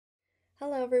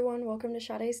Hello everyone, welcome to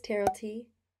Sade's Tarot Tea.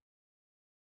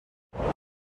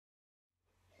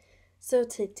 So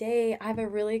today I have a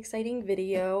really exciting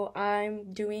video.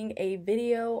 I'm doing a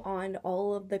video on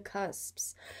all of the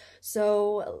cusps.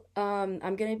 So I'm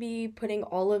going to be putting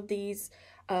all of these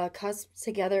cusps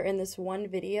together in this one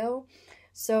video.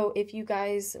 So if you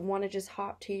guys want to just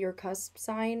hop to your cusp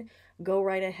sign, go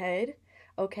right ahead.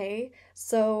 Okay,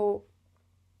 so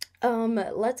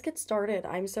let's get started.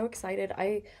 I'm so excited.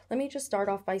 Let me just start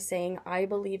off by saying I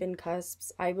believe in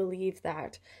cusps. I believe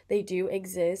that they do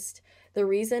exist. The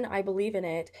reason I believe in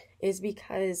it is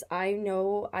because I've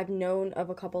known of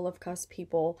a couple of cusp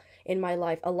people in my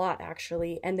life, a lot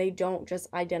actually, and they don't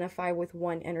just identify with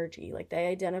one energy. Like they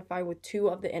identify with two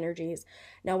of the energies.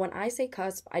 Now, when I say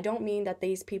cusp, I don't mean that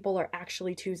these people are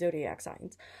actually two zodiac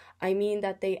signs. I mean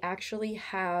that they actually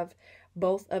have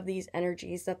both of these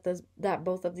energies that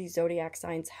both of these zodiac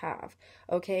signs have.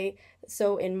 Okay,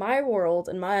 so in my world,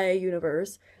 in my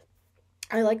universe,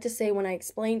 I like to say when I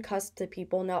explain cusp to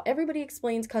people, now everybody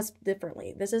explains cusp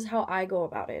differently. This is how I go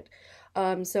about it.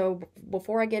 So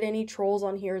before I get any trolls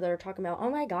on here that are talking about, oh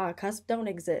my God, cusp don't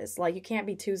exist. Like you can't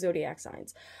be two zodiac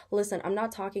signs. Listen, I'm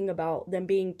not talking about them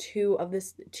being two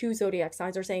zodiac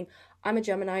signs or saying I'm a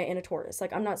Gemini and a Taurus.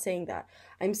 Like I'm not saying that.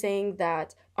 I'm saying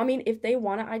that, I mean, if they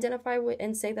want to identify with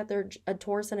and say that they're a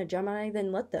Taurus and a Gemini,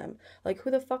 then let them. Like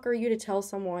who the fuck are you to tell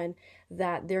someone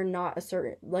that they're not a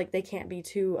certain, like they can't be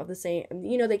two of the same,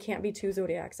 they can't be two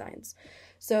zodiac signs.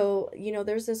 So,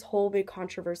 there's this whole big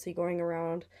controversy going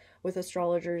around with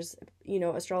astrologers.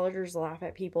 Astrologers laugh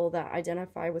at people that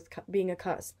identify with being a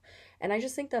cusp. And I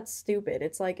just think that's stupid.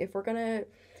 It's like, if we're gonna,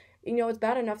 it's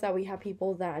bad enough that we have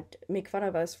people that make fun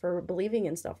of us for believing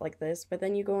in stuff like this, but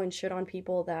then you go and shit on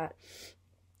people that,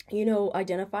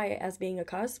 identify as being a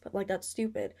cusp. Like that's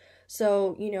stupid.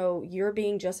 So, you're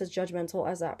being just as judgmental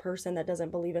as that person that doesn't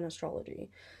believe in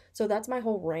astrology. So that's my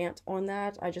whole rant on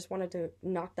that. I just wanted to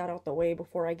knock that out the way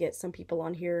before I get some people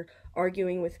on here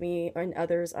arguing with me and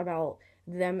others about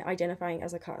them identifying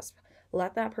as a cusp.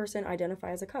 Let that person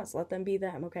identify as a cusp. Let them be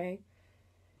them, okay?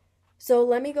 So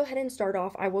let me go ahead and start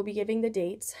off. I will be giving the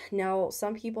dates. Now,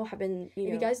 some people have been, if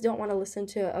you guys don't want to listen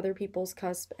to other people's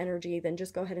cusp energy, then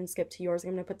just go ahead and skip to yours.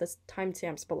 I'm going to put the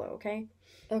timestamps below, okay?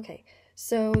 Okay,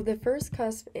 so the first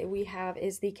cusp we have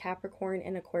is the Capricorn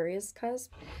and Aquarius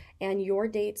cusp, and your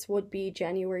dates would be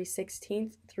January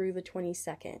 16th through the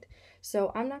 22nd.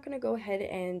 So I'm not going to go ahead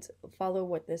and follow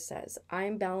what this says.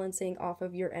 I'm balancing off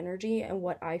of your energy and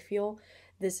what I feel.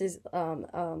 This is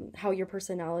how your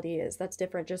personality is. That's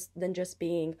different than just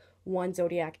being one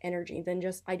zodiac energy, than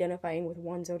just identifying with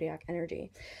one zodiac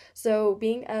energy. So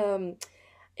being a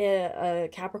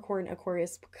Capricorn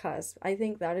Aquarius cusp, I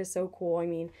think that is so cool. I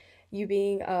mean, you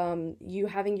being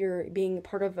being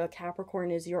part of a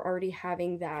Capricorn is you're already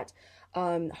having that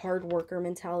hard worker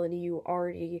mentality. You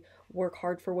already work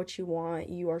hard for what you want.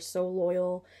 You are so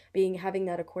loyal. Having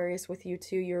that Aquarius with you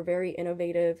too, you're very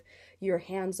innovative. You're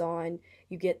hands-on.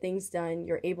 You get things done.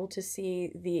 You're able to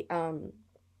see the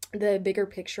bigger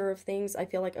picture of things. I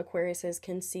feel like Aquariuses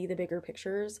can see the bigger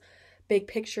picture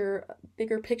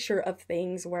of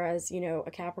things, whereas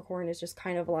a Capricorn is just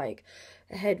kind of like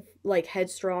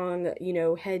headstrong,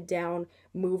 head down,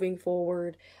 moving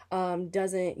forward,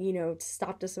 doesn't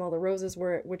stop to smell the roses,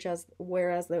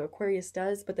 whereas the Aquarius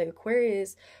does. But the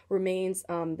Aquarius remains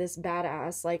this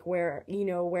badass, like you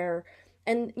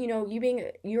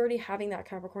already having that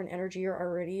Capricorn energy, you're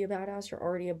already a badass, you're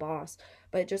already a boss,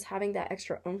 but just having that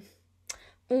extra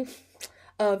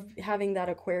of having that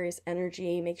Aquarius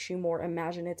energy makes you more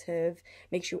imaginative,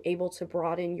 makes you able to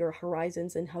broaden your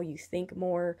horizons and how you think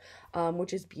more,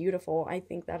 which is beautiful. I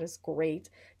think that is great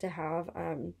to have.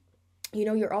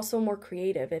 You're also more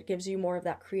creative. It gives you more of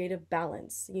that creative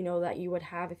balance, that you would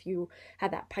have if you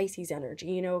had that Pisces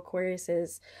energy.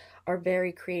 Aquariuses are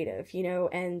very creative,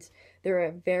 and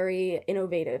they're very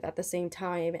innovative at the same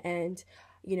time. And,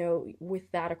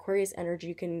 with that Aquarius energy,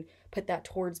 you can put that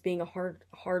towards being a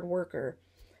hard worker.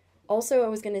 Also, I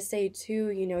was going to say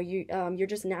too, you're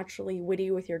just naturally witty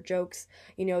with your jokes.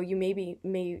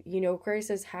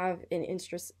 Aquariuses have an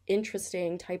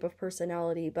interesting type of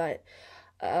personality, but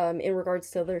in regards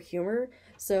to their humor.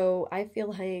 So I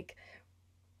feel like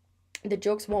the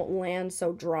jokes won't land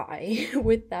so dry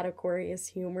with that Aquarius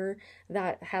humor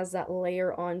that has that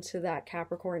layer onto that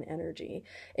Capricorn energy.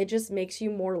 It just makes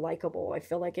you more likable. I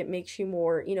feel like it makes you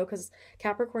more, because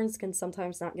Capricorns can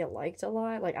sometimes not get liked a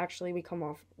lot. Like actually we come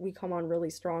on really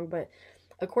strong, but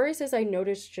Aquariuses, I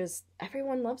noticed, just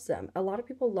everyone loves them. A lot of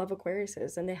people love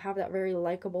Aquariuses, and they have that very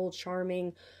likable,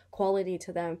 charming quality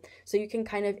to them. So you can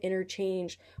kind of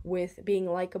interchange with being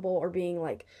likable or being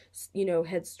like,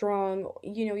 headstrong.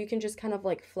 You can just kind of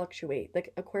like fluctuate.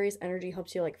 Like Aquarius energy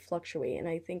helps you like fluctuate, and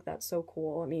I think that's so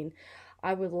cool. I mean,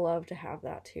 I would love to have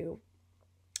that too.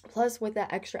 Plus, with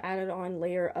that extra added on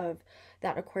layer of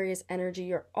that Aquarius energy,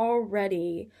 you're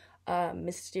already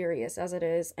mysterious as it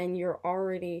is, and you're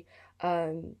already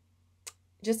um,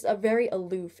 just a very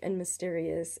aloof and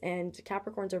mysterious. And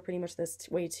Capricorns are pretty much this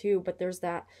way too, but there's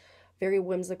that very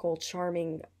whimsical,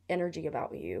 charming energy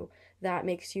about you that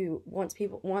makes you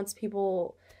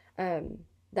um,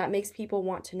 that makes people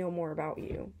want to know more about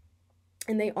you.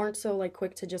 And they aren't so like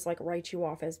quick to just like write you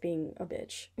off as being a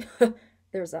bitch.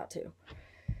 There's that too.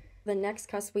 The next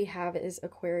cusp we have is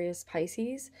Aquarius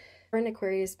Pisces. We're in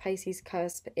Aquarius Pisces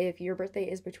cusp if your birthday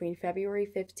is between February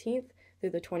 15th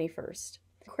through the 21st.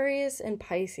 Aquarius and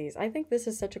Pisces. I think this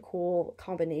is such a cool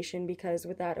combination because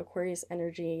with that Aquarius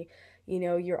energy,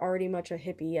 you're already much a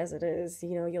hippie as it is.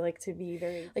 You like to be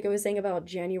very, like I was saying about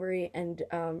January and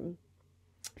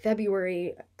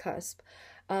February cusp.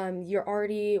 You're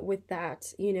already with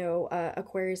that,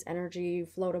 Aquarius energy, you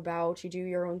float about, you do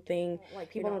your own thing. Like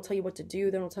people don't tell you what to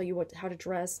do, they don't tell you how to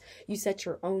dress. You set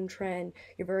your own trend.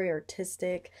 You're very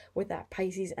artistic with that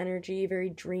Pisces energy, very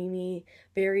dreamy,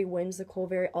 very whimsical,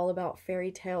 very all about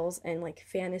fairy tales and like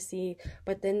fantasy.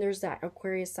 But then there's that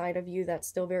Aquarius side of you that's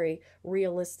still very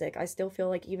realistic. I still feel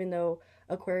like even though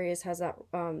Aquarius has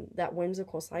that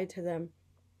whimsical side to them,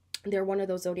 they're one of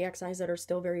those zodiac signs that are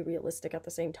still very realistic at the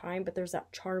same time, but there's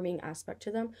that charming aspect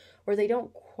to them where they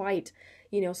don't quite,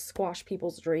 squash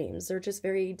people's dreams. They're just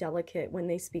very delicate when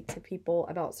they speak to people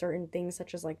about certain things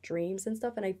such as like dreams and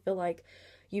stuff. And I feel like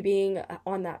you being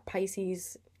on that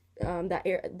Pisces,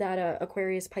 that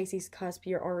Aquarius Pisces cusp,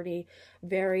 you're already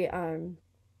very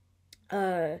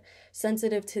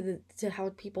sensitive to how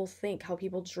people think, how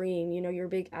people dream. You're a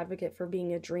big advocate for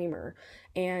being a dreamer.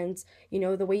 And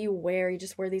the way you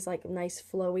just wear these like nice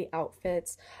flowy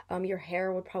outfits. Your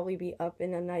hair would probably be up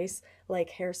in a nice like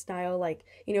hairstyle, like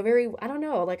very, I don't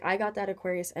know, like I got that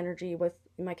Aquarius energy with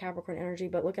my Capricorn energy,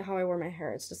 but look at how I wear my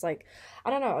hair. It's just like, I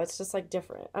don't know, it's just like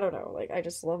different. I don't know, like I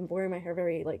just love wearing my hair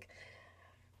very like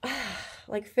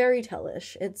like fairy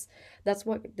tale-ish. That's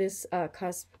what this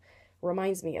cusp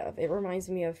reminds me of. It reminds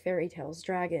me of fairy tales,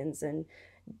 dragons, and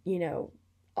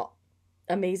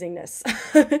amazingness.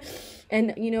 And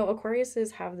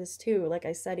Aquariuses have this too. Like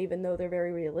I said, even though they're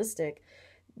very realistic,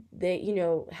 they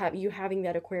having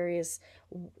that Aquarius,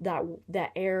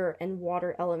 that air and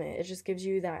water element. It just gives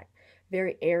you that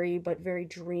very airy but very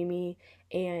dreamy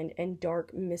and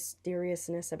dark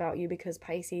mysteriousness about you, because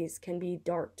Pisces can be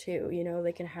dark too.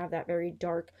 They can have that very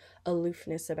dark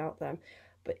aloofness about them,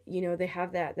 but they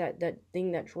have that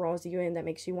thing that draws you in, that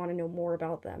makes you want to know more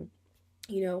about them.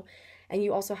 And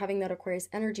you also having that Aquarius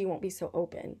energy won't be so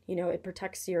open. It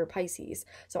protects your Pisces.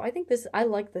 So I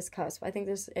like this cusp. I think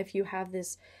if you have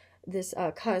this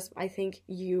cusp, I think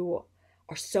you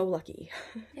are so lucky.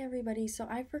 Hey everybody, so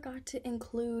I forgot to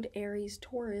include Aries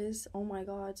Taurus. Oh my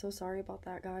god, so sorry about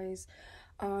that, guys.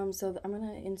 So I'm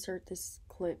gonna insert this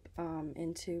clip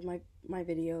into my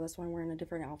video. That's why I'm wearing a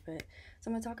different outfit. So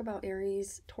I'm gonna talk about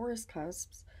Aries Taurus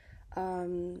cusps.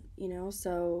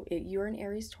 So you're an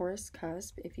Aries Taurus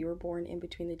cusp if you were born in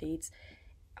between the dates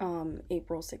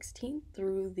April 16th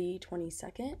through the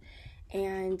 22nd.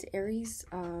 And Aries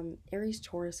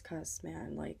Taurus cusp,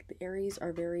 man, like the Aries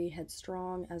are very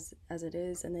headstrong as it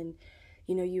is, and then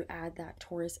you add that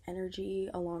Taurus energy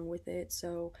along with it.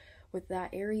 So with that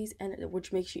Aries, and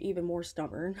which makes you even more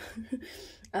stubborn.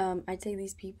 I'd say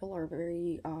these people are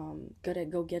very good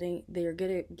at they're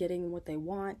good at getting what they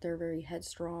want. They're very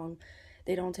headstrong.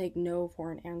 They don't take no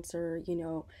for an answer.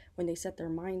 When they set their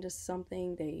mind to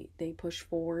something, they push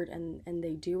forward and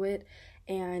they do it.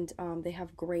 And they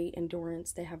have great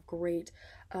endurance. They have great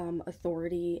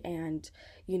authority, and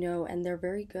and they're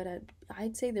very good at,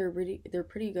 I'd say they're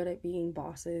pretty good at being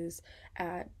bosses,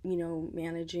 at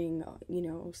managing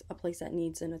a place that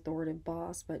needs an authoritative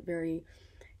boss, but very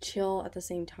chill at the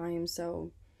same time.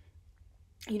 So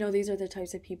these are the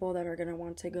types of people that are going to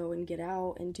want to go and get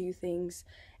out and do things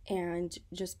and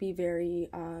just be very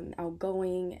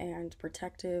outgoing and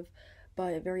protective,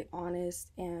 but very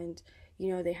honest. And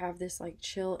they have this like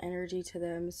chill energy to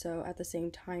them. So at the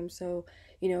same time, so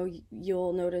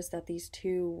you'll notice that these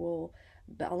two will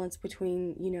balance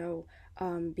between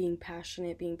being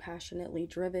passionate, being passionately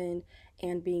driven,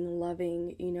 and being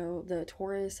loving. The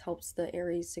Taurus helps the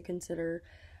Aries to consider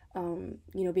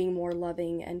being more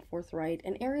loving and forthright.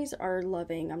 And Aries are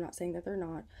loving. I'm not saying that they're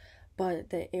not, but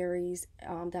the Aries,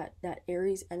 that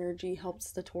Aries energy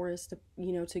helps the Taurus to,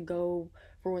 to go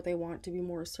for what they want, to be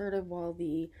more assertive, while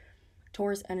the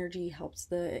Taurus energy helps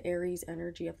the Aries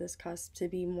energy of this cusp to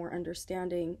be more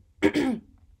understanding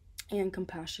and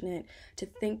compassionate, to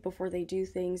think before they do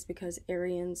things, because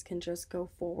Arians can just go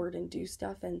forward and do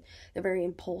stuff, and they're very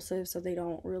impulsive, so they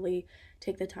don't really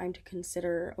take the time to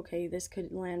consider, okay, this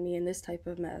could land me in this type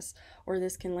of mess, or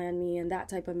this can land me in that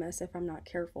type of mess if I'm not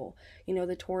careful.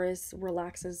 The Taurus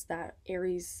relaxes that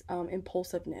Aries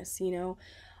impulsiveness,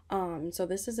 so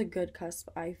this is a good cusp,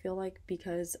 I feel like,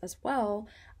 because as well,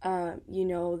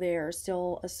 they're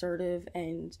still assertive,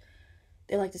 and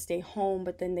they like to stay home,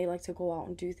 but then they like to go out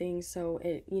and do things. So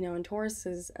and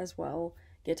Tauruses as well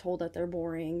get told that they're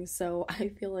boring. So I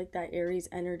feel like that Aries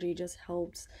energy just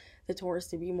helps the Taurus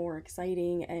to be more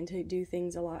exciting and to do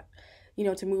things a lot,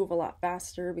 to move a lot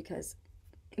faster, because,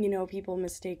 people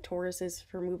mistake Tauruses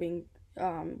for moving,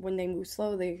 when they move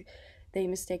slow, they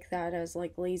mistake that as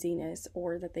like laziness,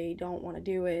 or that they don't want to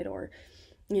do it, or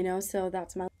so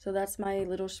that's my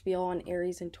little spiel on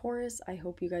Aries and Taurus. I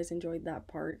hope you guys enjoyed that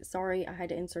part. Sorry I had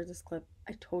to insert this clip.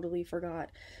 I totally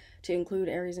forgot to include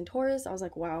Aries and Taurus. I was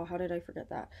like, wow, how did I forget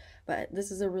that? But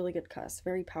this is a really good cusp,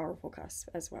 very powerful cusp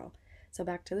as well. So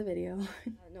back to the video.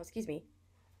 No, excuse me.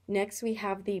 Next we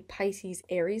have the Pisces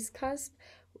Aries cusp.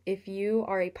 If you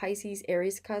are a Pisces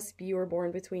Aries cusp, you are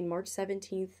born between March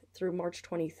 17th through March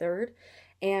 23rd.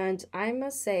 And I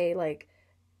must say, like,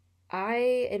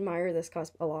 I admire this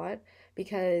cusp a lot,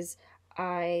 because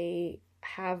I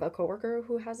have a coworker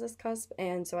who has this cusp,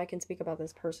 and so I can speak about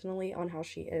this personally on how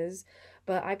she is.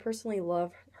 But I personally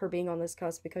love her being on this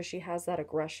cusp because she has that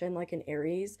aggression like an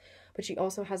Aries, but she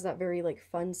also has that very like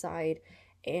fun side,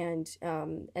 and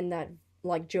that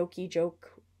like jokey joke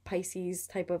Pisces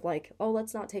type of like, oh,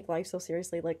 let's not take life so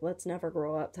seriously, like let's never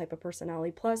grow up type of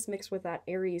personality, plus mixed with that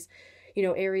Aries.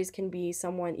 Aries can be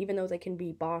someone, even though they can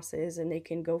be bosses and they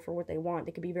can go for what they want,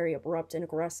 they can be very abrupt and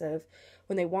aggressive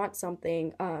when they want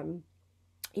something.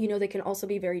 They can also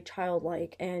be very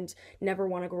childlike and never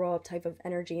want to grow up type of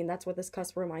energy. And that's what this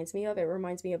cusp reminds me of. It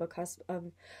reminds me of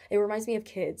it reminds me of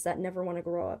kids that never want to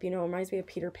grow up. It reminds me of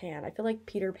Peter Pan. I feel like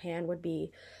Peter Pan would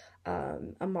be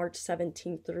a March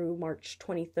 17th through March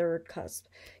 23rd cusp,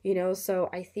 so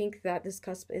I think that this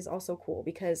cusp is also cool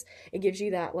because it gives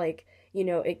you that, like,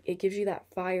 it gives you that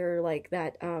fire, like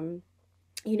that,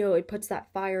 it puts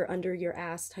that fire under your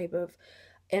ass type of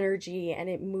energy, and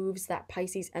it moves that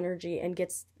Pisces energy and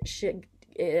gets shit.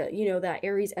 That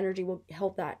Aries energy will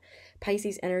help that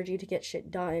Pisces energy to get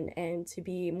shit done and to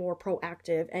be more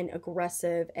proactive and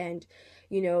aggressive, and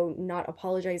not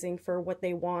apologizing for what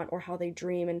they want or how they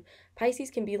dream. And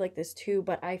Pisces can be like this too,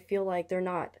 but I feel like they're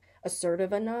not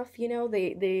assertive enough.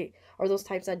 They are those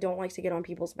types that don't like to get on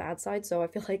people's bad side. So I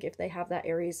feel like if they have that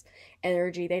Aries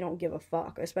energy, they don't give a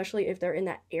fuck, especially if they're in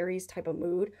that Aries type of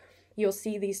mood. You'll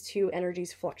see these two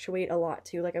energies fluctuate a lot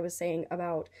too, like I was saying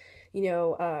about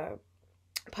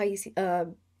Pisces,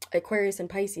 Aquarius and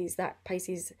Pisces, that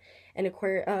Pisces and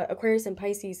Aquarius and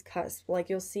Pisces cusp. Like,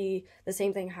 you'll see the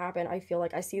same thing happen. I feel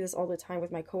like I see this all the time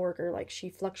with my coworker. Like, she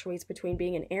fluctuates between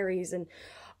being an Aries and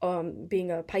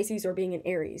being a Pisces or being an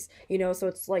Aries, so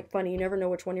it's like funny. You never know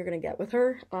which one you're gonna get with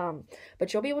her,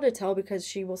 but you'll be able to tell because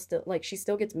she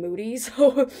still gets moody.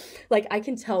 So like, I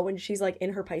can tell when she's like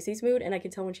in her Pisces mood, and I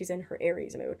can tell when she's in her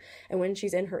Aries mood. And when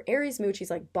she's in her Aries mood,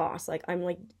 she's like boss, like I'm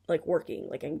like working,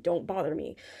 like, and don't bother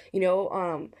me,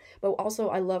 but also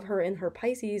I love her in her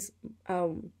Pisces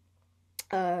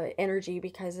energy,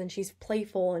 because then she's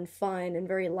playful and fun and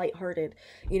very lighthearted.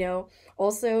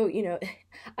 Also,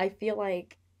 I feel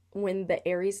like when the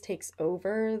Aries takes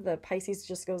over, the Pisces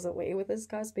just goes away with this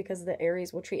cusp, because the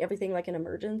Aries will treat everything like an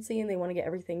emergency and they want to get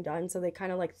everything done, so they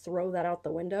kind of like throw that out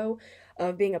the window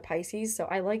of being a Pisces. So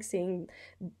I like seeing,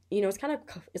 it's kind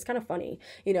of funny,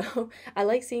 I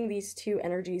like seeing these two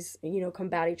energies,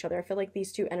 combat each other. I feel like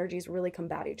these two energies really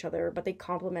combat each other, but they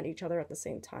complement each other at the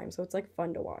same time, so it's like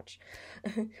fun to watch.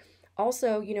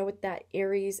 Also, with that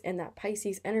Aries and that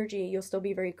Pisces energy, you'll still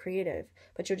be very creative,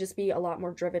 but you'll just be a lot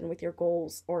more driven with your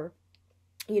goals, or,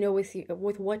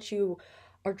 with what you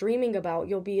are dreaming about.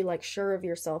 You'll be like sure of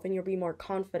yourself, and you'll be more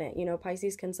confident.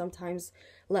 Pisces can sometimes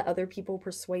let other people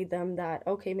persuade them that,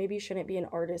 okay, maybe you shouldn't be an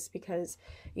artist because,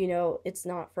 it's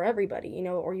not for everybody,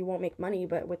 or you won't make money.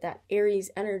 But with that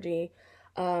Aries energy,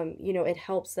 it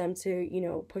helps them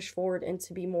to, push forward and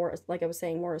to be more, like I was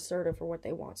saying, more assertive for what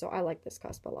they want. So I like this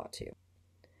cusp a lot too.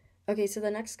 Okay, so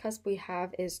the next cusp we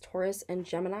have is Taurus and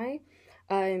Gemini.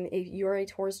 If you're a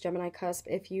Taurus Gemini cusp,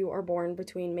 if you are born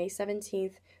between May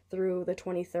 17th through the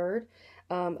 23rd,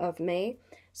 of May.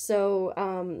 So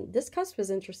this cusp is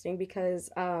interesting because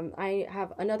I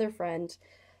have another friend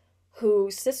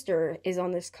whose sister is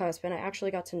on this cusp, and I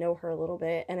actually got to know her a little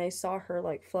bit, and I saw her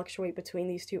like fluctuate between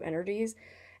these two energies.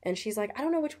 And she's like, I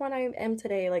don't know which one I am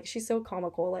today. Like, she's so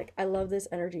comical. Like, I love this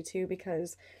energy too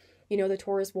because, you know, the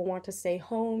Taurus will want to stay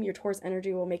home. Your Taurus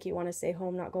energy will make you want to stay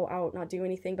home, not go out, not do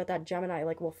anything. But that Gemini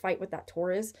like will fight with that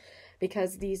Taurus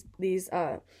because the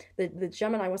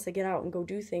Gemini wants to get out and go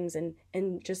do things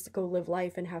and just go live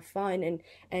life and have fun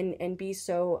and be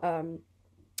so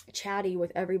chatty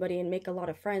with everybody and make a lot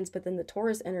of friends. But then the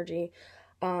Taurus energy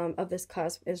of this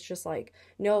cusp is just like,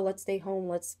 no, let's stay home,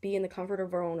 let's be in the comfort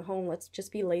of our own home, let's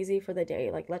just be lazy for the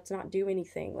day, like let's not do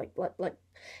anything, like let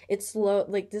it's slow.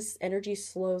 Like this energy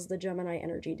slows the Gemini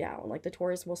energy down, like the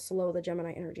Taurus will slow the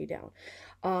Gemini energy down.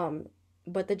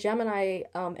 But the Gemini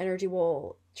energy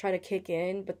will try to kick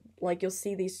in, but like you'll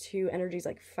see these two energies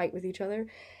like fight with each other.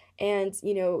 And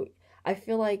you know, I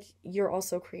feel like you're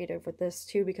also creative with this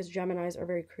too because Geminis are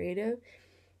very creative.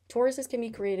 Tauruses can be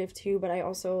creative too, but I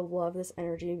also love this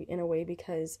energy in a way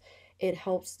because it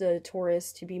helps the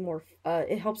Taurus to be more,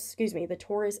 the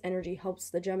Taurus energy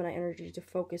helps the Gemini energy to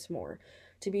focus more,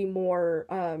 to be more,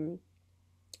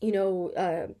 you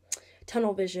know,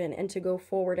 tunnel vision and to go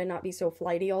forward and not be so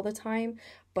flighty all the time.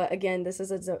 But again, this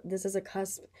is a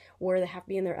cusp where they have to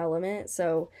be in their element.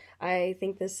 So I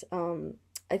think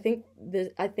I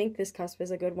think this cusp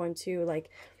is a good one too. Like,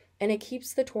 and it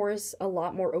keeps the Taurus a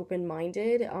lot more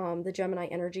open-minded. The Gemini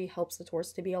energy helps the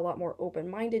Taurus to be a lot more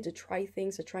open-minded, to try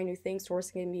things, to try new things.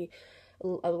 Taurus can be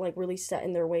like really set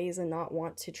in their ways and not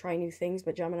want to try new things,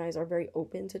 but Geminis are very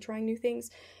open to trying new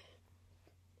things.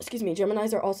 Excuse me,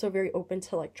 Geminis are also very open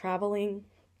to like traveling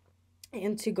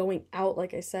and to going out,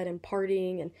 like I said, and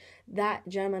partying. And that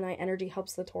Gemini energy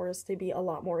helps the Taurus to be a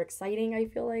lot more exciting, I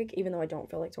feel like, even though I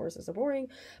don't feel like Tauruses are boring,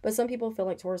 but some people feel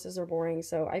like Tauruses are boring.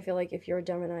 So I feel like if you're a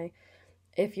Gemini,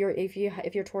 if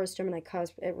you're Taurus Gemini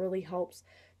cusp, it really helps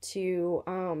to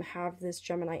have this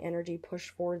Gemini energy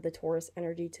push forward the Taurus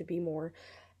energy to be more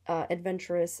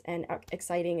adventurous and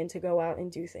exciting and to go out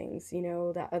and do things, you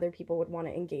know, that other people would want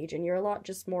to engage in. You're a lot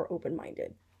just more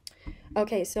open-minded.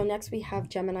 Okay, so next we have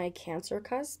Gemini Cancer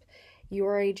cusp. You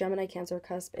are a Gemini Cancer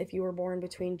cusp if you were born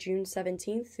between June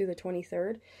 17th through the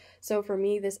 23rd. So for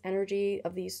me, this energy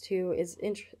of these two is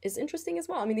interesting as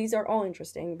well. I mean, these are all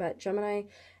interesting, but Gemini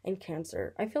and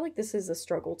Cancer, I feel like this is a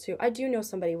struggle too. I do know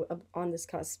somebody on this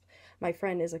cusp. My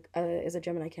friend is a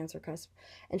Gemini Cancer cusp,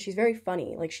 and she's very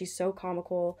funny. Like, she's so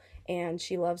comical, and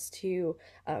she loves to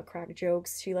crack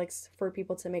jokes. She likes for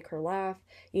people to make her laugh,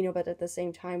 you know, but at the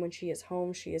same time, when she is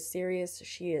home, she is serious.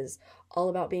 She is all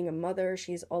about being a mother.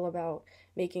 She's all about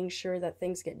making sure that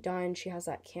things get done. She has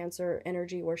that Cancer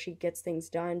energy where she gets things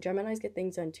done. Geminis get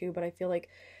things done too, but I feel like,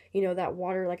 you know, that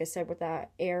water, like I said, with that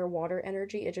air water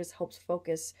energy, it just helps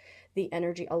focus the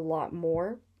energy a lot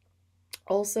more.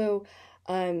 Also,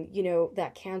 you know,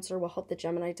 that Cancer will help the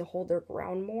Gemini to hold their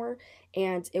ground more,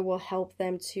 and it will help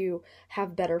them to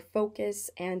have better focus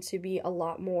and to be a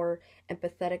lot more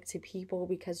empathetic to people,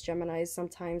 because Geminis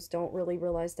sometimes don't really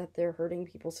realize that they're hurting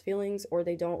people's feelings, or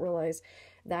they don't realize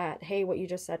that, hey, what you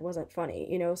just said wasn't funny,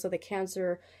 you know. So the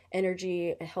Cancer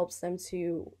energy helps them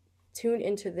to tune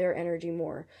into their energy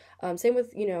more. Same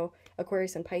with, you know,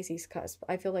 Aquarius and Pisces cusp.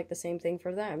 I feel like the same thing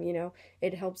for them, you know.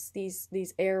 It helps these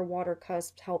air water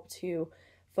cusps help to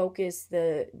focus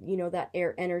the, you know, that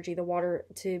air energy, the water,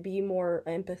 to be more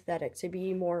empathetic, to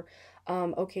be more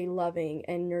okay, loving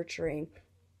and nurturing,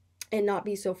 and not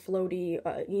be so floaty,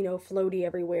 you know, floaty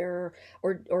everywhere,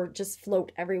 or just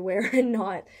float everywhere and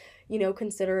not, you know,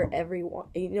 consider everyone,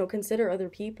 you know, consider other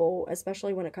people,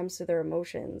 especially when it comes to their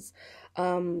emotions.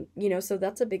 You know, so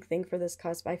that's a big thing for this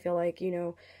cusp. I feel like, you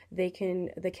know, the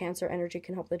Cancer energy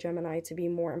can help the Gemini to be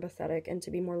more empathetic and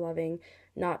to be more loving.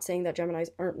 Not saying that Geminis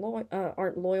aren't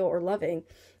loyal or loving,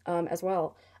 as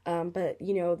well. But,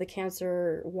 you know, the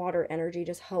Cancer water energy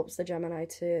just helps the Gemini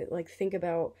to like think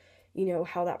about, you know,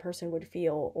 how that person would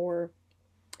feel, or,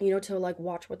 you know, to like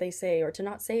watch what they say, or to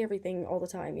not say everything all the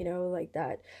time, you know, like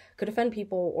that could offend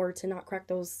people, or to not crack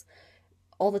those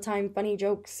all the time funny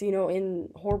jokes, you know, in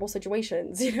horrible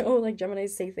situations, you know, like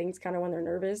Geminis say things kind of when they're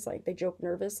nervous, like they joke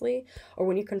nervously, or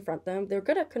when you confront them, they're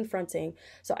good at confronting.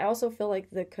 So I also feel like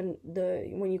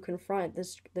when you confront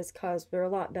this cusp, they're a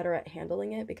lot better at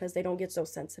handling it because they don't get so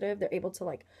sensitive. They're able to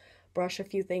like brush a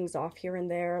few things off here and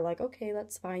there, like, okay,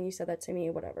 that's fine, you said that to me,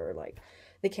 whatever. Like,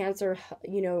 the Cancer,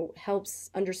 you know,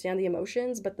 helps understand the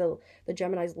emotions, but the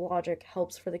Gemini's logic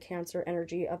helps for the Cancer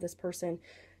energy of this person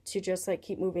to just like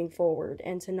keep moving forward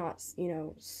and to not, you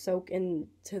know, soak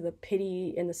into the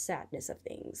pity and the sadness of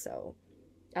things. So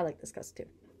I like this cusp too.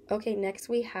 Okay, next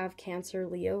we have Cancer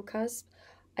Leo cusp.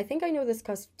 I think I know this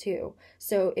cusp too.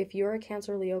 So if you're a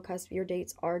Cancer Leo cusp, your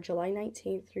dates are July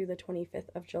 19th through the 25th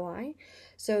of July.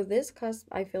 So this cusp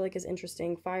I feel like is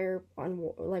interesting. Fire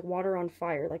on like water on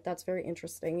fire. Like that's very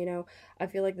interesting, you know. I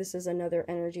feel like this is another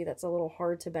energy that's a little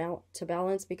hard to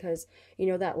balance because, you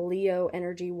know, that Leo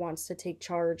energy wants to take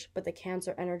charge, but the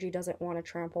Cancer energy doesn't want to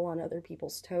trample on other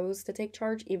people's toes to take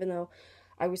charge, even though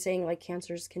I was saying like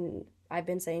I've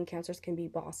been saying cancers can be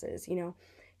bosses, you know.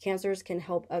 Cancers can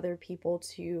help other people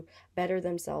to better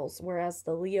themselves, whereas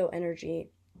the Leo energy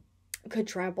could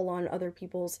trample on other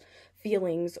people's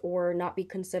feelings or not be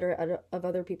considerate of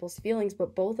other people's feelings.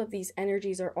 But both of these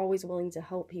energies are always willing to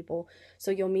help people. So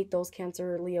you'll meet those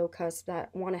Cancer Leo cusp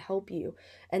that want to help you,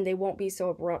 and they won't be so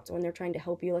abrupt when they're trying to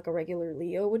help you like a regular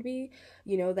Leo would be.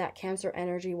 You know, that Cancer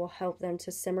energy will help them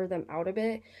to simmer them out a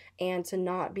bit and to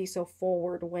not be so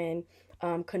forward when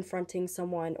confronting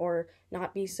someone, or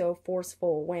not be so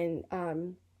forceful when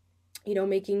you know,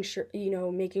 making sure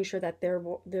that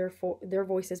their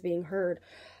voice is being heard.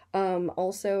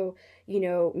 Also, you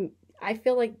know, I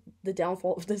feel like the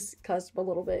downfall of this cusp a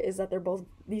little bit is that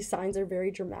these signs are very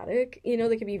dramatic. You know,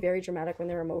 they can be very dramatic when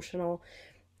they're emotional,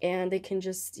 and they can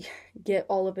just get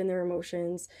all up in their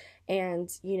emotions, and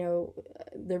you know,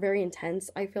 they're very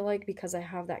intense, I feel like, because I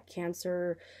have that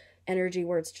Cancer energy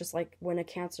where it's just like when a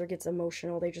Cancer gets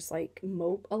emotional, they just like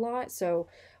mope a lot. So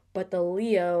but the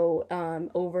Leo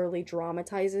overly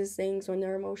dramatizes things when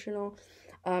they're emotional.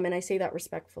 And I say that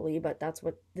respectfully, but that's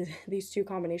what these two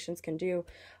combinations can do.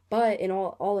 But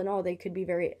all in all, they could be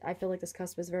very, I feel like this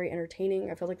cusp is very entertaining.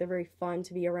 I feel like they're very fun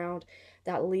to be around.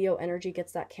 That Leo energy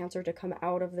gets that Cancer to come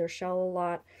out of their shell a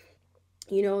lot.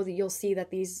 You know, you'll see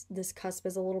that this cusp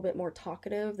is a little bit more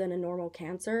talkative than a normal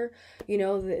Cancer. You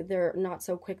know, they're not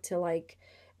so quick to like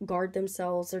guard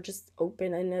themselves. They're just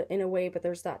open in a way, but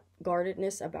there's that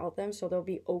guardedness about them. So they'll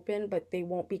be open, but they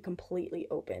won't be completely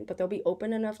open. But they'll be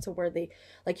open enough to where they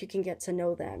like you can get to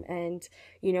know them, and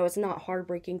you know, it's not hard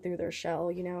breaking through their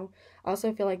shell, you know. I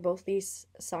also feel like both these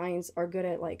signs are good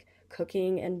at like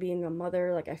cooking and being a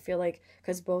mother. Like I feel like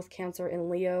because both Cancer and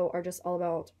Leo are just all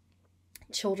about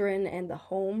children and the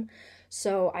home.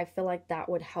 So I feel like that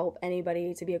would help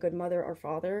anybody to be a good mother or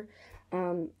father.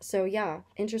 So yeah,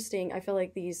 interesting. I feel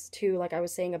like these two, like I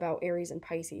was saying about Aries and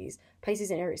Pisces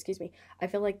and Aries, excuse me. I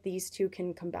feel like these two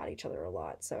can combat each other a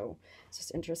lot. So it's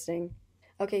just interesting.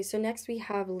 Okay, so next we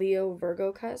have Leo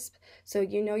Virgo cusp. So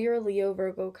you know you're a Leo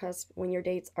Virgo cusp when your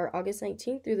dates are August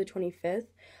 19th through the 25th.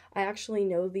 I actually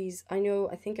know these. I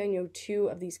think I know two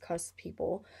of these cusp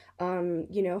people. You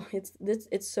know,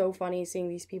 it's so funny seeing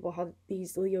these people, how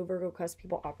these Leo Virgo cusp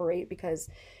people operate, because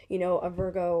you know, a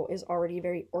Virgo is already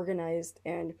very organized,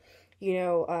 and you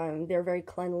know, they're very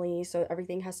cleanly, so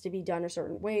everything has to be done a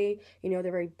certain way. You know,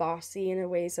 they're very bossy in a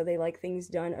way, so they like things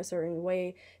done a certain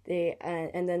way.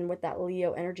 And then with that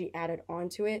Leo energy added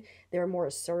onto it, they're more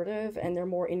assertive and they're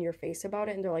more in your face about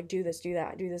it, and they're like, do this, do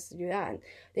that, do this, do that. And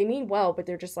they mean well, but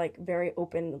they're just like very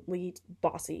openly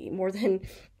bossy, more than,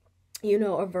 you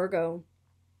know, a Virgo.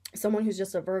 Someone who's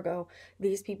just a Virgo,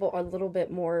 these people are a little bit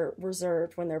more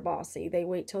reserved when they're bossy. They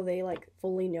wait till they like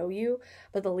fully know you,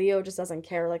 but the Leo just doesn't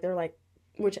care. Like they're like,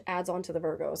 which adds on to the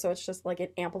Virgo. So it's just like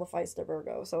it amplifies the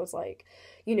Virgo. So it's like,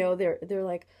 you know, they're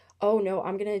like, oh no,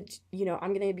 I'm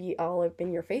gonna be all up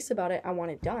in your face about it. I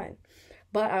want it done.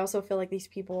 But I also feel like these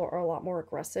people are a lot more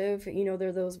aggressive. You know,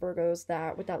 they're those Virgos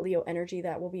that, with that Leo energy,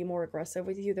 that will be more aggressive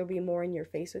with you. They'll be more in your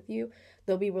face with you.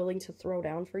 They'll be willing to throw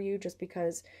down for you just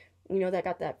because, you know, that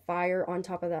got that fire on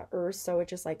top of that earth. So it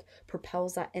just like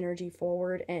propels that energy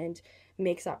forward and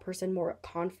makes that person more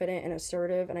confident and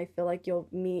assertive. And I feel like you'll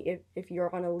meet, if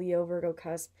you're on a Leo Virgo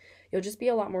cusp, you'll just be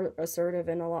a lot more assertive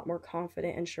and a lot more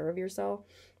confident and sure of yourself.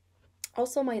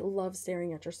 Also might love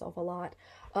staring at yourself a lot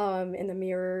in the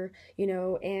mirror, you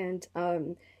know, and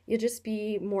you'll just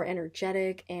be more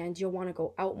energetic and you'll want to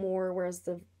go out more, whereas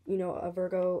the, you know,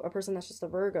 a person that's just a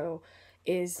Virgo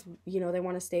is, you know, they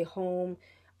want to stay home.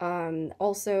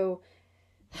 Also,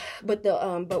 but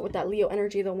with that Leo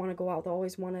energy, they'll want to go out, they'll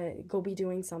always want to go be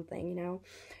doing something, you know.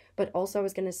 But also I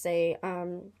was going to say,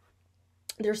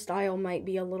 their style might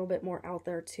be a little bit more out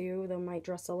there too. They might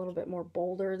dress a little bit more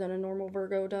bolder than a normal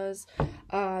Virgo does.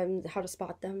 How to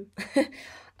spot them.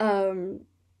 um,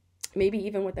 Maybe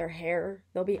even with their hair,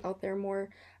 they'll be out there more.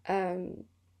 Um,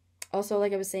 Also,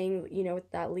 like I was saying, you know, with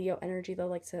that Leo energy, they'll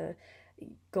like to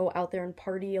go out there and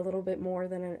party a little bit more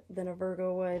than a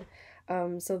Virgo would.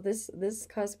 So this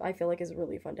cusp I feel like is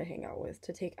really fun to hang out with,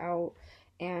 to take out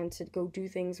and to go do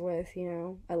things with, you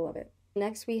know. I love it.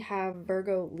 Next we have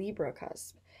Virgo Libra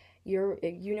cusp.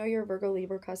 you know your Virgo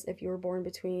Libra cusp if you were born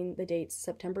between the dates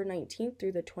September 19th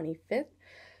through the 25th.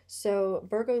 So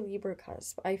Virgo Libra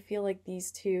cusp, I feel like these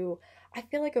two, I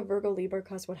feel like a Virgo Libra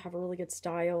cusp would have a really good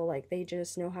style. Like they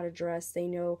just know how to dress, they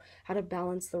know how to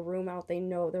balance the room out, they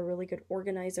know they're really good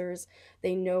organizers,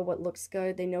 they know what looks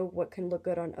good, they know what can look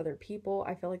good on other people.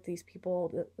 I feel like these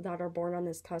people that are born on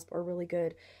this cusp are really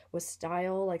good with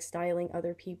style, like styling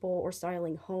other people or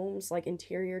styling homes, like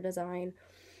interior design.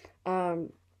 Um,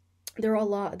 they're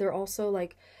also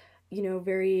like,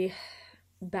 very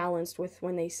balanced with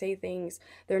when they say things.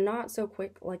 They're not so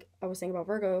quick, like I was saying about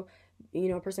Virgo,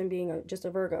 a person being just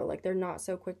a Virgo, like they're not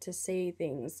so quick to say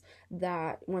things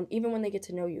that even when they get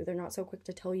to know you, they're not so quick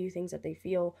to tell you things that they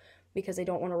feel because they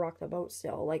don't want to rock the boat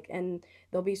still. Like, and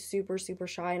they'll be super, super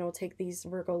shy, and it'll take these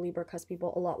Virgo Libra cusp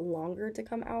people a lot longer to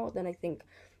come out than I think,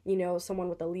 someone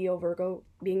with a Leo Virgo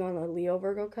being on a Leo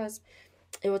Virgo cusp.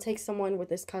 It will take someone with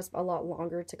this cusp a lot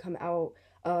longer to come out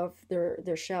of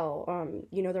their shell.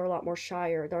 They're a lot more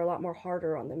shyer, they're a lot more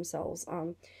harder on themselves.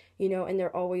 And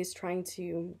they're always trying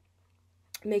to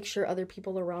make sure other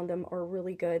people around them are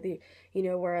really good.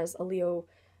 Whereas a Leo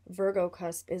Virgo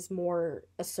cusp is more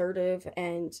assertive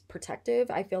and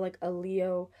protective. I feel like I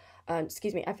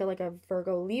feel like a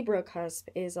Virgo Libra cusp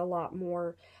is a lot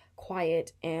more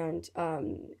quiet and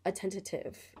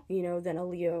attentive, than a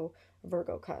Leo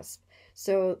Virgo cusp.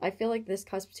 So I feel like this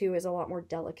cusp too is a lot more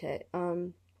delicate.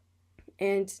 And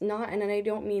I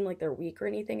don't mean like they're weak or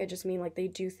anything. I just mean like they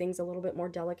do things a little bit more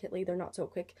delicately. They're not so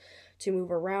quick to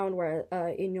move around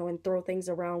and throw things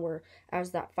around, where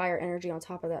as that fire energy on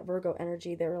top of that Virgo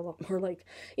energy, they're a lot more like,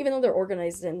 even though they're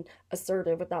organized and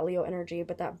assertive with that Leo energy,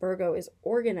 but that Virgo is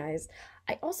organized.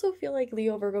 I also feel like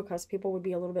Leo Virgo cusp people would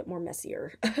be a little bit more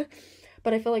messier.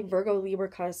 But I feel like Virgo Libra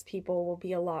cusp people will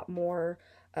be a lot more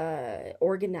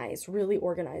organized, really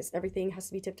organized. Everything has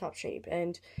to be tip top shape,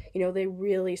 and they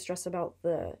really stress about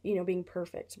the being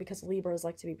perfect, because Libras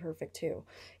like to be perfect too.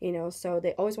 So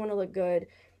they always want to look good,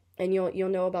 and you'll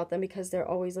know about them because they're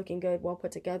always looking good, well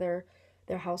put together.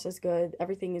 Their house is good,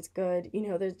 everything is good.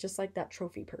 They're just like that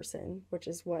trophy person, which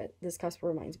is what this cusp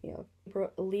reminds me of.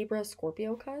 Libra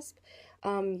Scorpio cusp.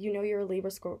 You're a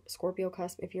Libra Scorpio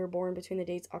cusp if you're born between the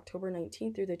dates October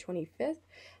 19th through the 25th.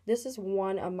 This is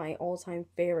one of my all-time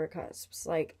favorite cusps.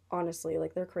 Like, honestly,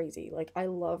 like they're crazy. Like, I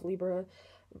love Libra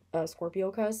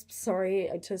Scorpio cusp. Sorry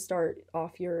to start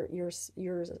off your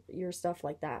stuff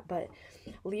like that, but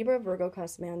Libra Virgo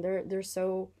cusp, man, they're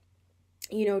so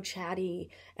chatty,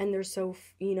 and they're so,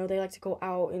 they like to go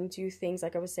out and do things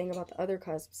like I was saying about the other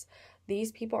cusps.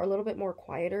 These people are a little bit more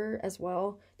quieter as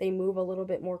well. They move a little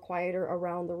bit more quieter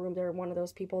around the room. They're one of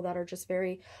those people that are just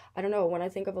very, I don't know, when I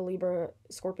think of a Libra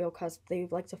Scorpio cusp, they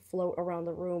like to float around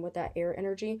the room with that air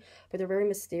energy, but they're very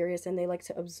mysterious, and they like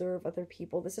to observe other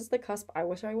people. This is the cusp I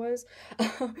wish I was.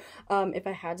 If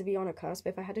I had to be on a cusp,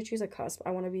 if I had to choose a cusp,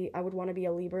 I would want to be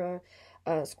a Libra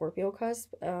Scorpio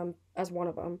cusp as one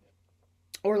of them.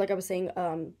 Or like I was saying,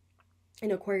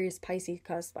 an Aquarius Pisces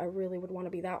cusp, I really would want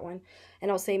to be that one. And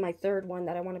I'll say my third one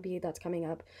that I want to be that's coming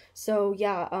up. So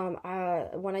yeah,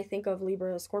 when I think of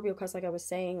Libra Scorpio cusp, like I was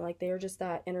saying, like they're just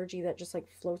that energy that just like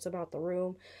floats about the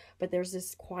room, but there's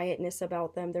this quietness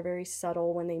about them. They're very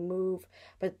subtle when they move,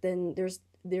 but then there's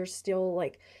still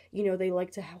like, they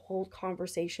like to hold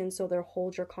conversations, so they'll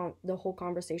hold the whole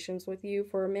conversations with you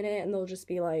for a minute, and they'll just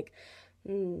be like,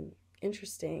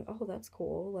 interesting, oh, that's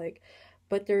cool, like,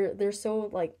 but they're so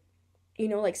like,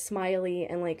 like smiley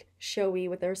and like showy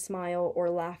with their smile, or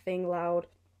laughing loud,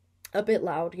 a bit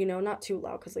loud, not too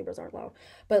loud because Libras aren't loud,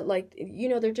 but like,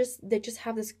 they just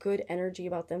have this good energy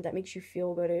about them that makes you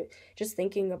feel good. Just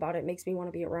thinking about it makes me want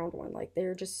to be around one. Like,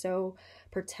 they're just so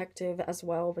protective as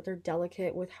well, but they're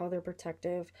delicate with how they're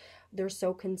protective. They're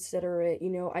so considerate,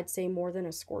 I'd say more than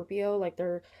a Scorpio. Like,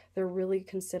 they're really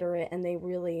considerate, and they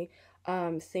really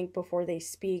think before they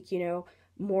speak,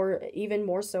 even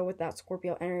more so with that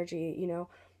Scorpio energy.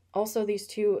 Also, these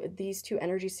two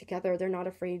energies together, they're not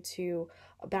afraid to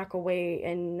back away,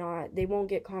 and they won't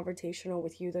get confrontational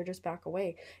with you. They're just back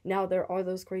away. Now, there are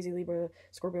those crazy Libra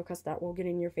Scorpio cusps that will get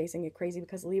in your face and get crazy,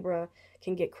 because Libra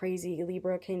can get crazy.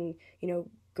 Libra can,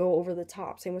 go over the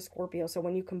top. Same with Scorpio. So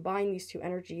when you combine these two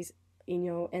energies,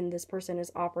 and this person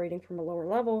is operating from a lower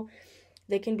level,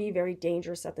 they can be very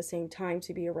dangerous at the same time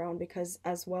to be around, because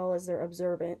as well as they're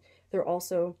observant, they're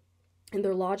also, and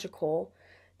they're logical,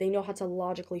 they know how to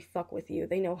logically fuck with you.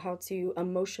 They know how to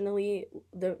emotionally,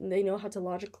 they know how to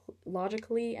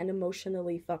logically and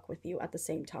emotionally fuck with you at the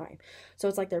same time. So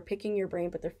it's like they're picking your brain,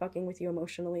 but they're fucking with you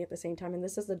emotionally at the same time. And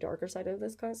this is the darker side of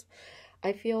this cusp,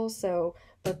 I feel. So,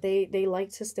 but they like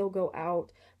to still go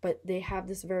out, but they have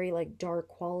this very like dark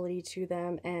quality to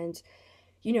them. And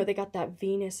you know, they got that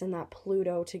Venus and that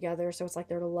Pluto together, so it's like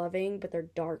they're loving but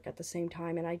they're dark at the same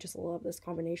time, and I just love this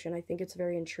combination. I think it's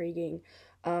very intriguing.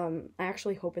 I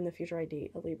actually hope in the future I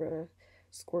date a Libra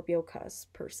Scorpio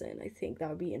cusp person. I think that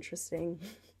would be interesting.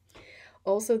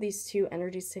 Also, these two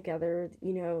energies together,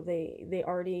 you know, they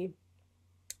already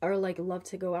are like love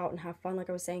to go out and have fun, like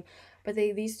I was saying, but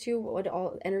these two would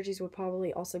all energies would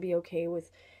probably also be okay with,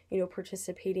 you know,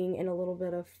 participating in a little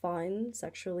bit of fun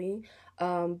sexually,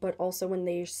 but also when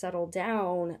they settle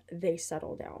down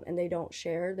and they don't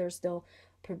share. They're still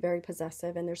very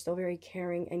possessive, and they're still very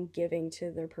caring and giving to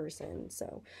their person.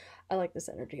 So I like this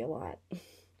energy a lot.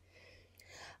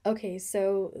 Okay,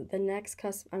 so the next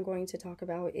cusp I'm going to talk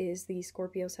about is the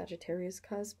Scorpio Sagittarius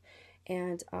cusp.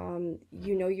 And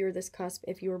you know, you're this cusp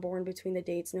if you were born between the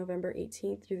dates November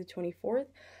 18th through the 24th.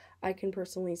 I can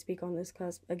personally speak on this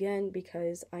cusp again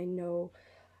because I know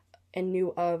and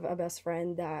knew of a best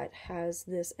friend that has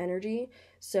this energy.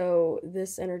 So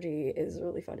this energy is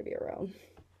really fun to be around.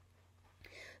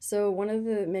 So one of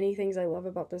the many things I love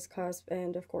about this cusp,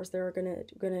 and of course they're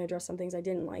gonna address some things I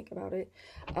didn't like about it.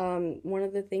 One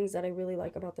of the things that I really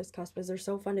like about this cusp is they're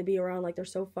so fun to be around. Like, they're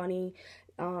so funny.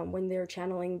 When they're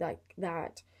channeling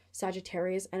that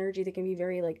Sagittarius energy, they can be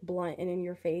very like blunt and in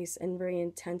your face and very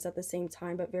intense at the same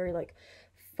time, but very like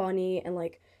funny and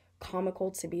like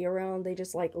comical to be around. They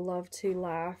just like love to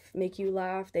laugh, make you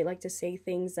laugh. They like to say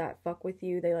things that fuck with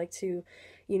you. They like to,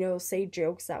 you know, say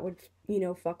jokes that would, you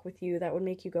know, fuck with you, that would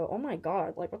make you go, oh my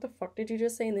god, like what the fuck did you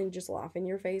just say, and then just laugh in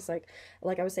your face,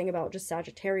 like I was saying about just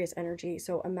Sagittarius energy.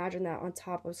 So imagine that on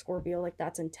top of Scorpio, like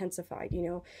that's intensified, you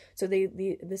know. So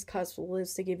this cusp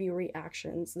lives to give you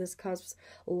reactions. This cusp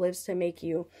lives to make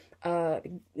you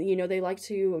you know, they like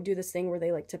to do this thing where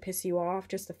they like to piss you off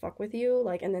just to fuck with you,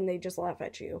 like, and then they just laugh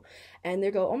at you and they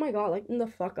go, oh my god, like, the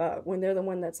fuck up, when they're the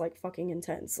one that's like fucking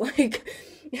intense. Like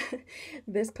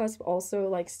this cusp also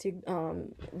likes to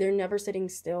they're never sitting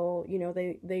still, you know.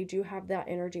 They do have that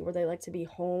energy where they like to be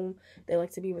home, they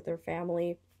like to be with their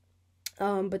family,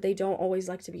 but they don't always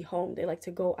like to be home. They like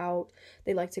to go out,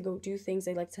 they like to go do things,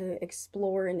 they like to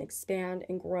explore and expand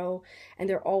and grow, and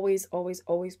they're always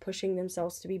pushing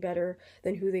themselves to be better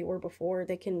than who they were before.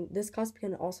 This cusp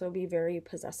can also be very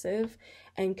possessive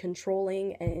and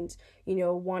controlling, and, you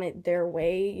know, want it their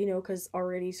way, you know, because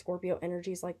already Scorpio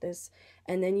energy is like this,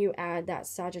 and then you add that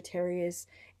Sagittarius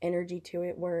energy to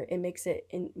it where it makes it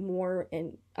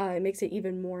it makes it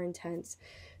even more intense.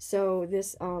 So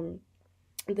this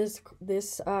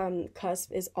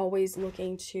cusp is always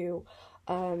looking to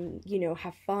you know,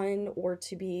 have fun, or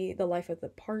to be the life of the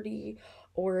party,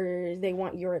 or they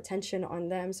want your attention on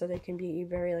them, so they can be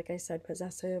very, like I said,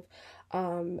 possessive.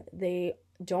 They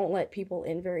don't let people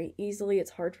in very easily.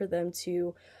 It's hard for them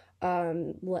to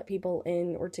let people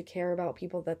in or to care about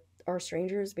people that are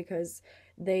strangers, because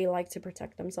they like to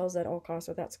protect themselves at all costs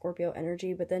with that Scorpio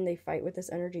energy. But then they fight with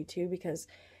this energy too, because,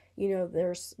 you know,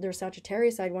 their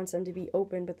Sagittarius side wants them to be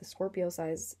open, but the Scorpio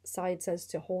side says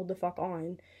to hold the fuck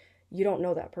on. You don't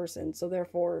know that person, so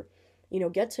therefore, you know,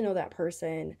 get to know that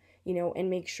person, you know, and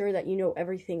make sure that you know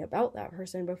everything about that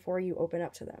person before you open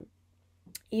up to them.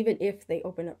 Even if they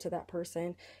open up to that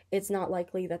person, it's not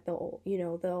likely that they'll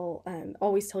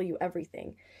always tell you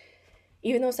everything.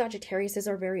 Even though Sagittariuses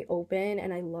are very open,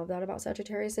 and I love that about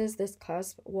Sagittariuses, this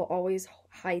cusp will always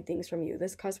hide things from you.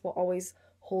 This cusp will always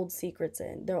hold secrets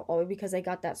in. They're always, because they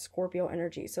got that Scorpio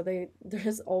energy. So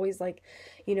there's always like,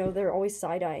 you know, they're always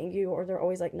side-eyeing you, or they're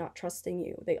always like not trusting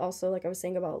you. They also, like I was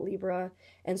saying about Libra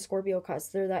and Scorpio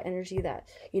cusp, they're that energy that,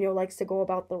 you know, likes to go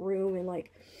about the room and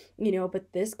like, you know,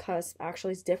 but this cusp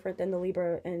actually is different than the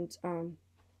Libra and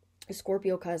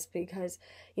Scorpio cusp, because,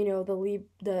 you know,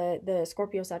 the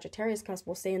Scorpio Sagittarius cusp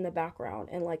will stay in the background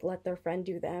and like let their friend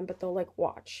do them, but they'll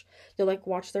watch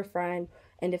their friend,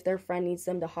 and if their friend needs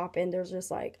them to hop in, they're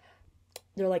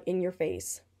like in your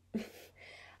face.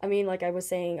 I mean, like I was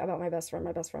saying about my best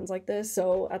friend's like this.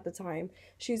 So at the time,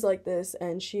 she's like this,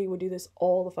 and she would do this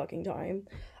all the fucking time.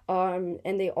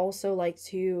 And they also like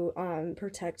to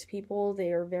protect people.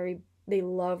 They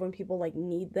love when people like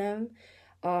need them.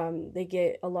 They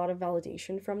get a lot of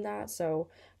validation from that. So,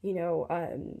 you know,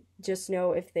 just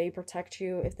know, if they protect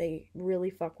you, if they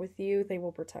really fuck with you, they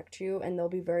will protect you, and they'll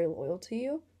be very loyal to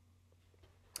you.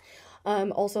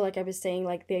 Also, like I was saying,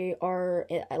 like they are,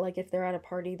 like if they're at a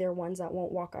party, they're ones that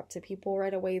won't walk up to people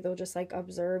right away. They'll just like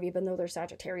observe, even though they're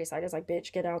Sagittarius. I just like,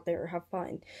 bitch, get out there, have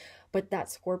fun. But that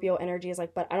Scorpio energy is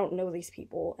like, but I don't know these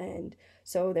people, and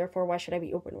so therefore, why should I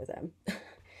be open with them?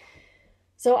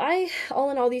 So all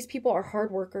in all, these people are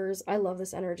hard workers. I love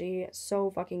this energy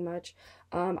so fucking much.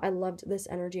 I loved this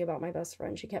energy about my best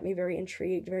friend. She kept me very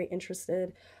intrigued, very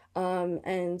interested.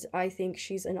 And I think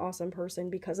she's an awesome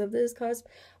person because of this cusp.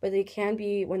 But they can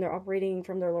be, when they're operating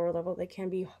from their lower level, they can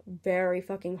be very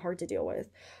fucking hard to deal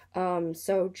with.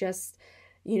 So just,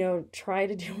 try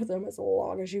to deal with them as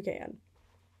long as you can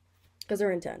because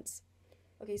they're intense.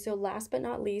 Okay, so last but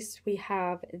not least, we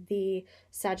have the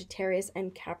Sagittarius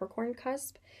and Capricorn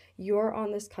cusp. You're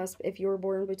on this cusp if you were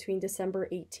born between December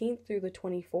 18th through the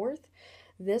 24th.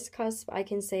 This cusp, I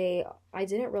can say, I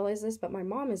didn't realize this, but my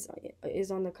mom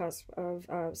is on the cusp of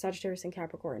Sagittarius and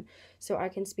Capricorn. So I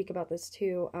can speak about this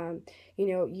too.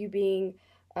 You being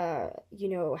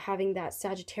having that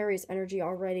Sagittarius energy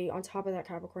already on top of that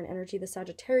Capricorn energy. The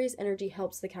Sagittarius energy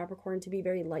helps the Capricorn to be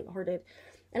very lighthearted.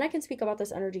 And I can speak about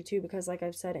this energy too because, like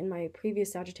I've said in my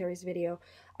previous Sagittarius video,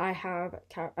 I have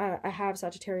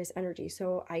Sagittarius energy,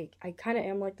 so I kind of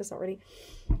am like this already.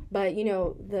 But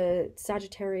the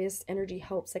Sagittarius energy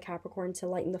helps the Capricorn to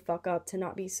lighten the fuck up, to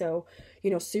not be so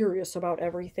serious about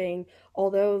everything.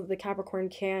 Although the Capricorn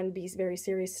can be very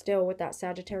serious still with that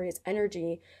Sagittarius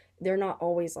energy, they're not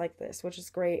always like this, which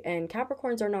is great. And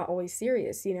Capricorns are not always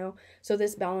serious, so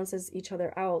this balances each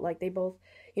other out. Like they both,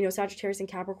 Sagittarius and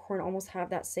Capricorn almost have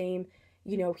that same,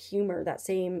 humor, that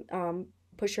same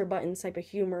push your buttons type of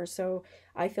humor. So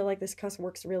I feel like this cusp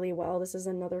works really well. This is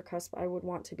another cusp I would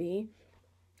want to be.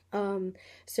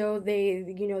 So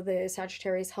the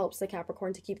Sagittarius helps the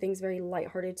Capricorn to keep things very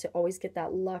lighthearted, to always get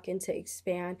that luck and to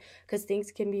expand, because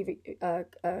things can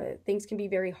be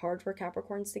very hard for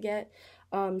Capricorns to get.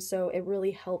 So it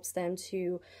really helps them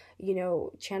to,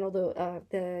 channel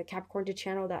the Capricorn, to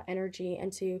channel that energy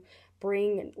and to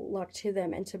bring luck to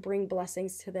them and to bring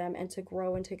blessings to them and to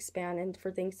grow and to expand and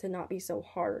for things to not be so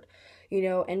hard,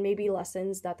 and maybe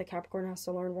lessons that the Capricorn has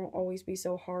to learn won't always be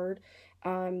so hard.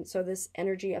 So this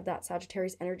energy of that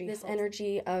Sagittarius energy, this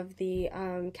energy of the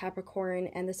Capricorn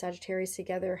and the Sagittarius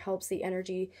together helps the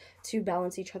energy to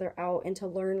balance each other out and to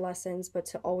learn lessons, but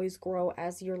to always grow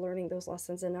as you're learning those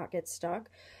lessons and not get stuck.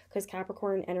 Because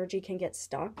Capricorn energy can get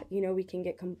stuck. We can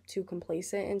get too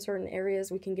complacent in certain areas.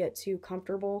 We can get too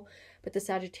comfortable. But the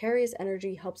Sagittarius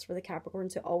energy helps for the Capricorn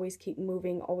to always keep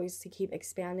moving, always to keep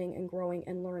expanding and growing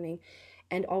and learning,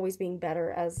 and always being better,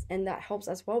 and that helps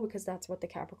as well because that's what the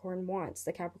Capricorn wants.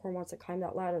 The Capricorn wants to climb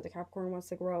that ladder. The Capricorn wants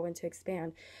to grow and to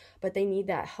expand, but they need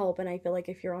that help. And I feel like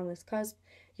if you're on this cusp,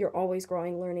 you're always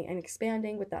growing, learning, and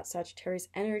expanding with that Sagittarius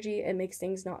energy. It makes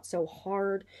things not so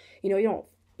hard. You don't,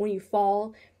 when you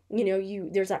fall,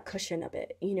 there's that cushion a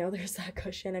bit, there's that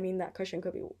cushion. I mean, that cushion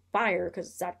could be fire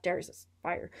because Sagittarius is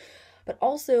fire. But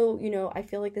also, I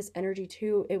feel like this energy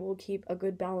too, it will keep a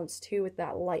good balance too with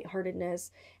that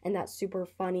lightheartedness and that super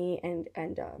funny and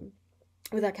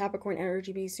with that Capricorn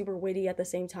energy be super witty at the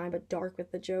same time, but dark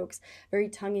with the jokes, very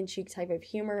tongue-in-cheek type of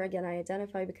humor. Again, I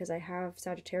identify because I have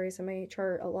Sagittarius in my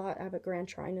chart a lot. I have a grand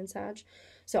trine in Sag,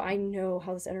 so I know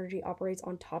how this energy operates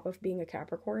on top of being a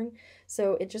Capricorn.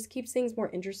 So it just keeps things more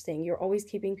interesting. You're always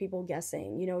keeping people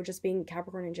guessing, just being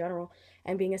Capricorn in general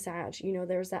and being a Sag,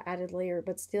 there's that added layer,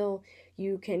 but still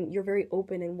you're very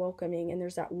open and welcoming, and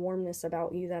there's that warmness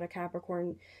about you that a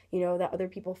Capricorn, that other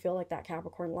people feel like that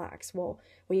Capricorn lacks. Well,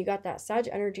 when you got that Sag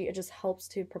energy, it just helps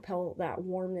to propel that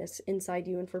warmness inside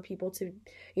you, and for people to,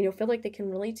 feel like they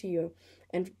can relate to you,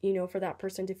 and, for that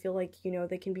person to feel like,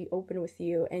 they can be open with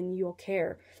you and you'll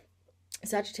care.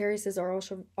 Sagittariuses are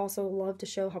also love to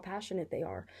show how passionate they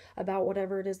are about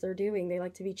whatever it is they're doing. They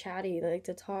like to be chatty. They like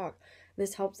to talk.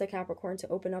 This helps the Capricorn to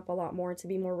open up a lot more, to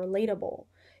be more relatable.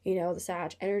 The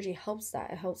Sag energy helps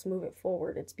that. It helps move it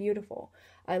forward. It's beautiful.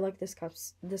 I like this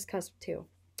cusp too.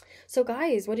 So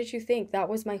guys, what did you think? That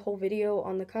was my whole video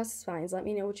on the cusp signs. Let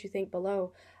me know what you think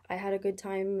below. I had a good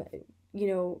time,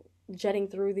 jetting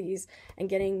through these and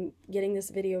getting this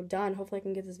video done. Hopefully I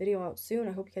can get this video out soon.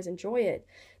 I hope you guys enjoy it.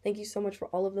 Thank you so much for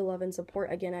all of the love and support.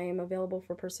 Again, I am available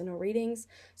for personal readings,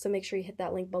 so make sure you hit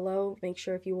that link below. Make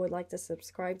sure if you would like to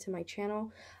subscribe to my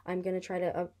channel. I'm going to try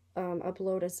to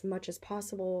upload as much as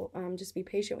possible. Just be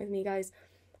patient with me, guys.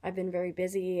 I've been very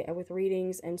busy with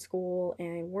readings and school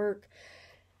and work.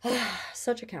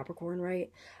 Such a Capricorn, right?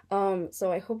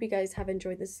 So I hope you guys have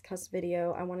enjoyed this cusp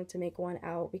video. I wanted to make one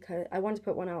out because I wanted to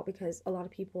put one out because a lot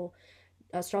of people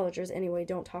astrologers anyway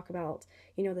don't talk about,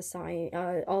 you know, the sign,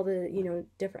 all the, you know,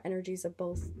 different energies of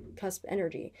both cusp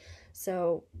energy.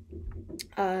 So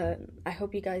I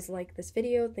hope you guys like this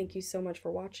video. Thank you so much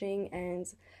for watching, and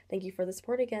thank you for the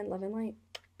support again. Love and light.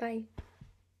 Bye.